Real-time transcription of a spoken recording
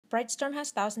Brightstorm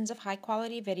has thousands of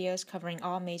high-quality videos covering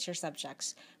all major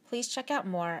subjects. Please check out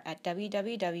more at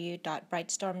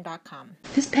www.brightstorm.com.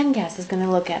 This pencast is going to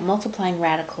look at multiplying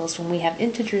radicals when we have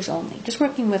integers only, just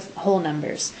working with whole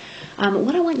numbers.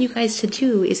 What I want you guys to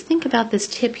do is think about this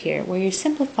tip here, where you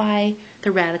simplify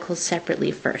the radicals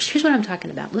separately first. Here's what I'm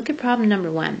talking about. Look at problem number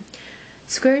 1.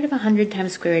 Square root of 100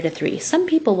 times square root of 3. Some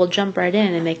people will jump right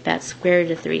in and make that square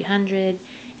root of 300,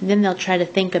 and then they'll try to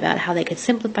think about how they could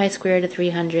simplify square root of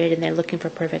 300, and they're looking for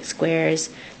perfect squares.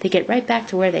 They get right back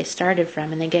to where they started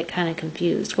from, and they get kind of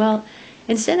confused. Well,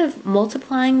 instead of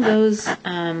multiplying those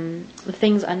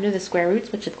things under the square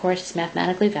roots, which of course is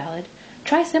mathematically valid,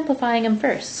 try simplifying them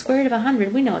first. Square root of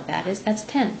 100, we know what that is. That's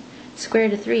 10. Square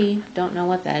root of 3, don't know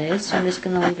what that is, so I'm just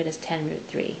going to leave it as 10 root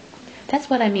 3. That's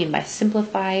what I mean by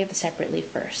simplify separately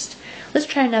first. Let's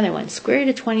try another one. Square root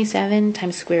of 27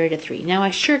 times square root of 3. Now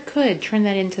I sure could turn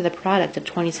that into the product of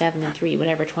 27 and 3,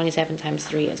 whatever 27 times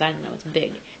 3 is. I don't know, it's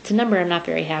big. It's a number I'm not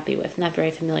very happy with, not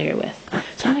very familiar with.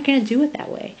 So I'm not going to do it that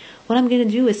way. What I'm going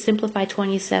to do is simplify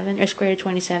 27, or square root of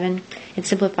 27, and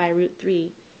simplify root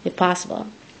 3 if possible.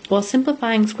 Well,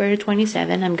 simplifying square root of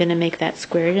 27, I'm going to make that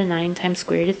square root of 9 times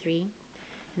square root of 3,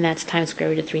 and that's times square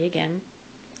root of 3 again.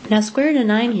 Now square root of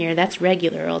 9 here, that's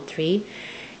regular old 3.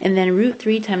 And then root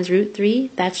 3 times root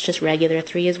 3, that's just regular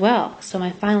 3 as well. So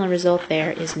my final result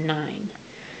there is 9.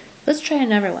 Let's try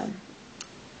another one.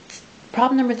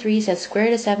 Problem number 3 says square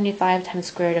root of 75 times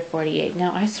square root of 48.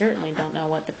 Now I certainly don't know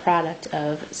what the product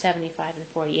of 75 and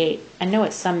 48. I know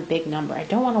it's some big number. I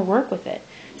don't want to work with it.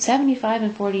 75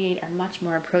 and 48 are much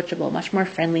more approachable, much more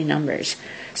friendly numbers.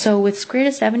 So with square root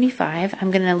of 75, I'm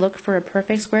going to look for a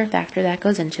perfect square factor that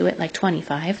goes into it, like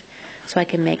 25, so I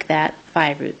can make that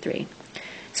 5 root 3.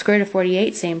 Square root of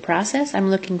 48, same process. I'm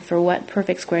looking for what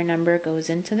perfect square number goes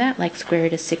into that, like square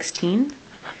root of 16.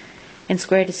 And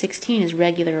square root of 16 is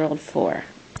regular old 4.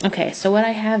 Okay, so what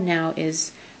I have now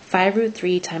is 5 root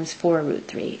 3 times 4 root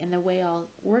 3. And the way I'll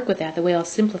work with that, the way I'll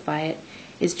simplify it,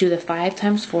 is do the 5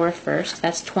 times 4 first,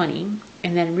 that's 20,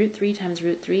 and then root 3 times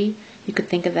root 3, you could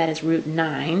think of that as root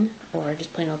 9, or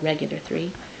just plain old regular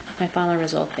 3. My final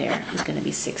result there is going to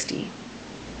be 60.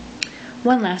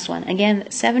 One last one. Again,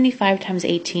 75 times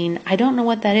 18, I don't know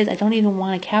what that is. I don't even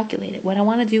want to calculate it. What I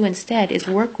want to do instead is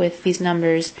work with these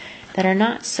numbers that are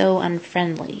not so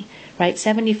unfriendly, right?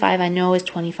 75 I know is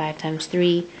 25 times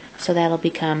 3, so that'll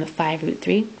become 5 root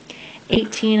 3.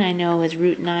 18 I know is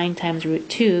root 9 times root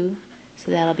 2, so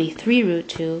that'll be 3 root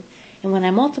 2. And when I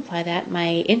multiply that,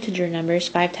 my integer numbers,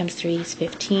 5 times 3 is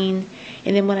 15.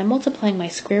 And then when I'm multiplying my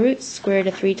square roots, square root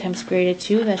of 3 times square root of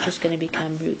 2, that's just going to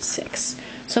become root 6.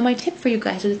 So my tip for you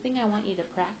guys, or the thing I want you to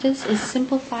practice, is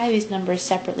simplify these numbers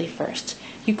separately first.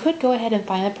 You could go ahead and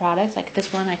find the products. Like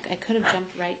this one, I could have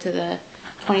jumped right to the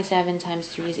 27 times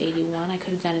 3 is 81. I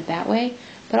could have done it that way.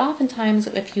 But oftentimes,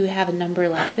 if you have a number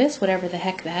like this, whatever the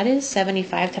heck that is,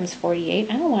 75 times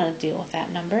 48, I don't want to deal with that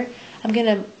number. I'm going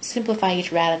to simplify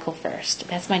each radical first.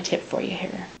 That's my tip for you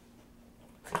here.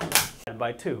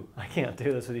 By 2. I can't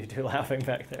do this with you two laughing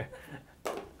back there.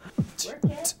 Work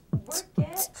it. Work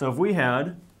it. So if we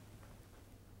had,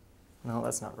 no,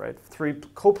 that's not right, 3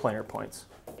 coplanar points.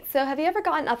 So have you ever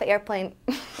gotten off an airplane?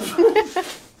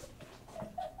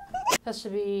 That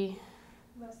should be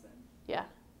Less than. yeah.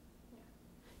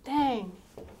 Dang.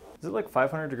 Is it like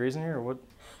 500 degrees in here or what?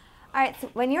 All right, so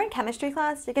when you're in chemistry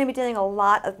class, you're going to be doing a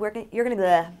lot of work. You're going to be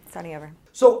starting over.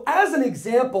 So as an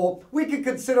example, we could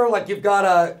consider like you've got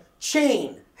a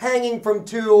chain hanging from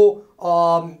two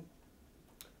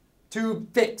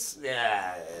fixed.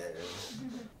 Yeah.